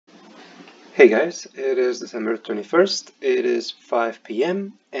Hey guys, it is December 21st, it is 5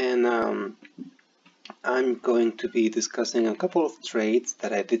 p.m. and I'm going to be discussing a couple of trades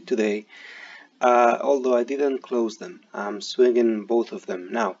that I did today, although I didn't close them. I'm swinging both of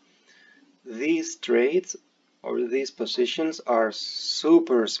them. Now, these trades or these positions are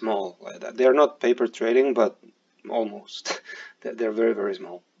super small. They're not paper trading, but almost. They're very, very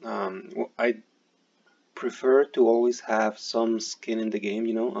small. I prefer to always have some skin in the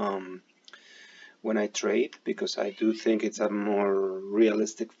game, when I trade, because I do think it's a more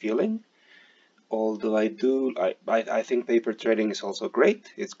realistic feeling. Although I think paper trading is also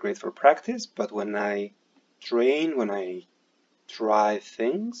great. It's great for practice, but when I train, when I try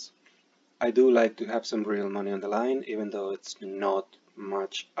things, I do like to have some real money on the line, even though it's not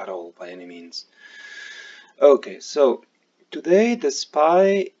much at all by any means. Okay, so today the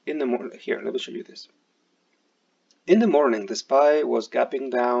SPY in the morning, here, let me show you this. In the morning, the SPY was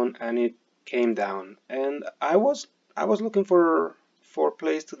gapping down and it came down, and I was looking for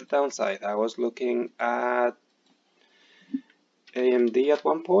plays to the downside. I was looking at AMD at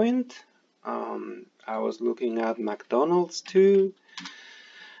one point. I was looking at McDonald's too,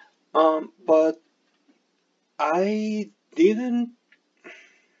 but I didn't.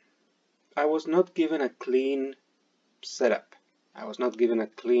 I was not given a clean setup. I was not given a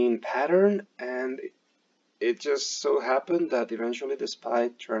clean pattern, and it just so happened that eventually the SPY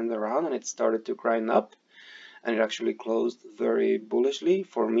turned around and it started to grind up, and it actually closed very bullishly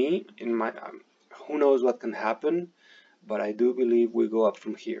for me. In my who knows what can happen, but I do believe we go up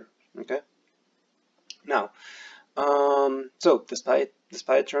from here. Okay. Now, so the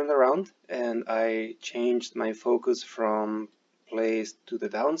SPY turned around, and I changed my focus from plays to the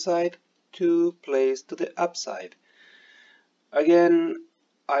downside to plays to the upside. Again,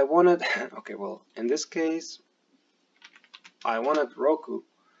 I wanted, okay, well, in this case, I wanted Roku,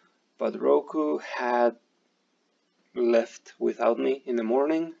 but Roku had left without me in the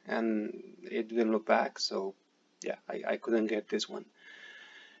morning and it didn't look back, so yeah, I couldn't get this one.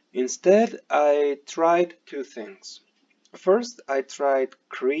 Instead, I tried two things. First, I tried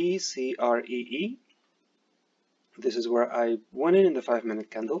CREE, C-R-E-E. This is where I went in the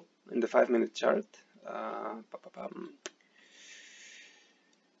 5-minute candle, in the 5-minute chart.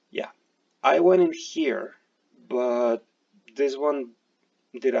 Yeah, I went in here, but this one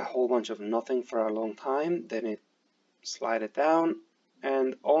did a whole bunch of nothing for a long time. Then it slided down,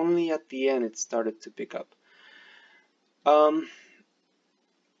 and only at the end it started to pick up.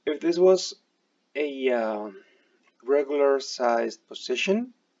 If this was a regular sized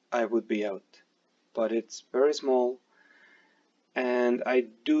position, I would be out, but it's very small, and I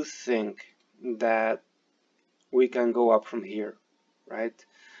do think that we can go up from here, right?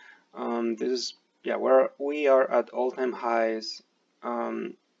 This is, yeah, where we are at all-time highs.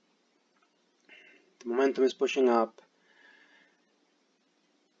 The momentum is pushing up.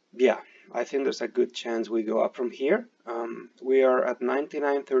 Yeah, I think there's a good chance we go up from here. We are at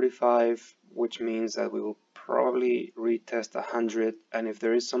 99.35, which means that we will probably retest 100, and if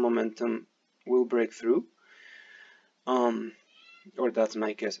there is some momentum, we'll break through. Or that's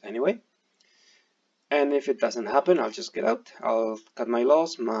my guess anyway. And if it doesn't happen, I'll just get out. I'll cut my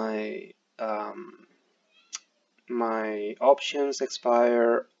loss. My options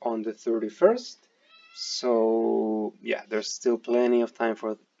expire on the 31st. So yeah, there's still plenty of time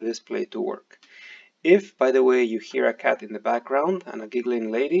for this play to work. If, by the way, you hear a cat in the background and a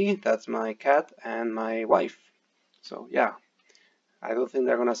giggling lady, that's my cat and my wife. So yeah, I don't think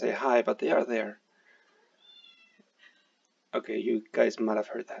they're gonna say hi, but they are there. Okay, you guys might have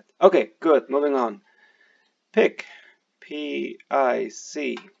heard that. Okay, good, moving on. PIC,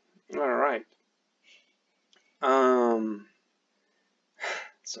 P-I-C. All right.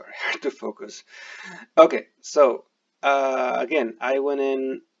 Sorry, hard to focus. Okay, so again, I went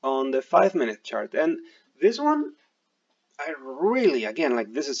in on the 5-minute chart, and this one, I really, again,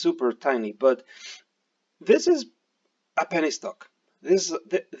 like this is super tiny, but this is a penny stock.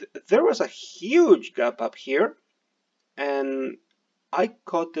 There was a huge gap up here, and I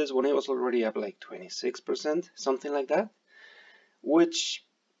caught this when it was already up like 26%, something like that. Which,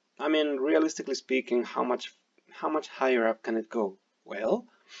 I mean, realistically speaking, how much higher up can it go? Well,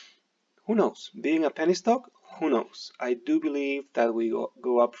 who knows? Being a penny stock, who knows? I do believe that we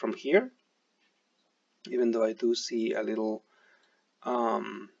go up from here, even though I do see a little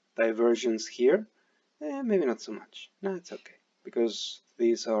divergence here. Maybe not so much. No, it's okay, because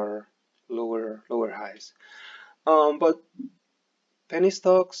these are lower highs. But penny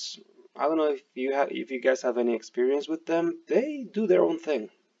stocks, I don't know if you guys have any experience with them. They do their own thing.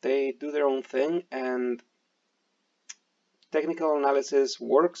 They do their own thing, and technical analysis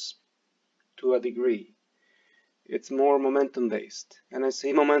works to a degree. It's more momentum based, and I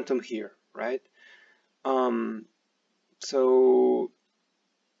see momentum here, right? So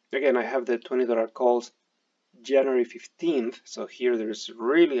again, I have the $20 calls January 15th, so here there's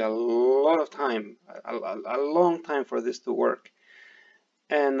really a lot of time, a long time for this to work.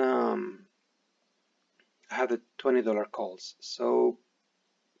 And I have the $20 calls. So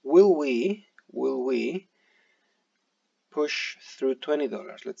will we push through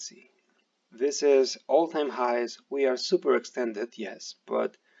 $20? Let's see. This is all-time highs. We are super extended, yes,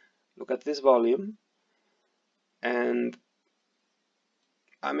 but look at this volume. And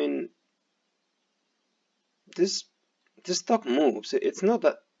I mean, this stock moves. It's not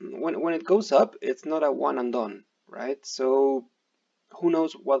that when it goes up, it's not a one and done, right? So who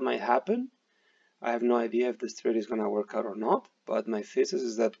knows what might happen? I have no idea if this trade is gonna work out or not, but my thesis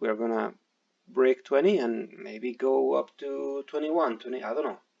is that we're gonna break 20 and maybe go up to 21, 20, I don't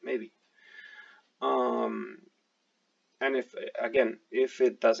know, maybe. And if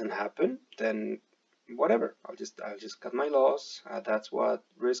it doesn't happen, then whatever, I'll just cut my loss. That's what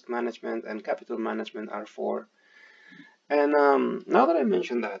risk management and capital management are for. And now that I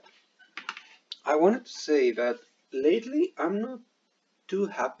mentioned that, I wanted to say that lately I'm not too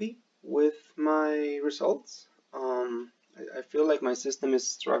happy with my results. I feel like my system is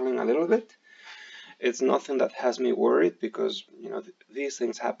struggling a little bit. It's nothing that has me worried because, you know, these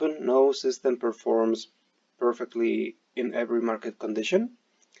things happen. No system performs perfectly in every market condition.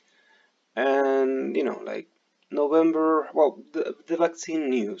 And, you know, like November, well, the vaccine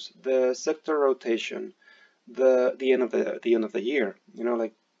news, the sector rotation, the end of the year, you know,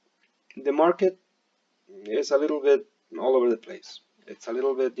 like the market is a little bit all over the place. It's a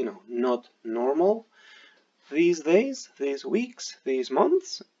little bit, you know, not normal these days, these weeks, these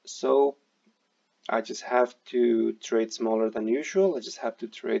months. So I just have to trade smaller than usual. I just have to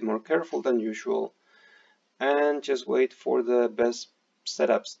trade more careful than usual and just wait for the best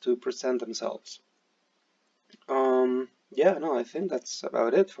setups to present themselves. Yeah, no, I think that's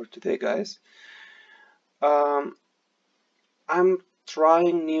about it for today, guys. I'm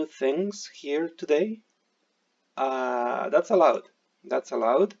trying new things here today. That's allowed. That's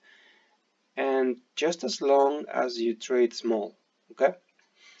allowed. And just as long as you trade small, okay?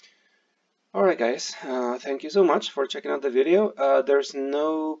 Alright guys, thank you so much for checking out the video. There's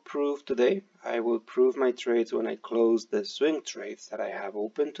no proof today. I will prove my trades when I close the swing trades that I have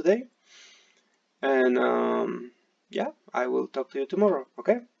open today. And yeah, I will talk to you tomorrow,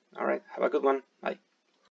 okay? Alright, have a good one. Bye.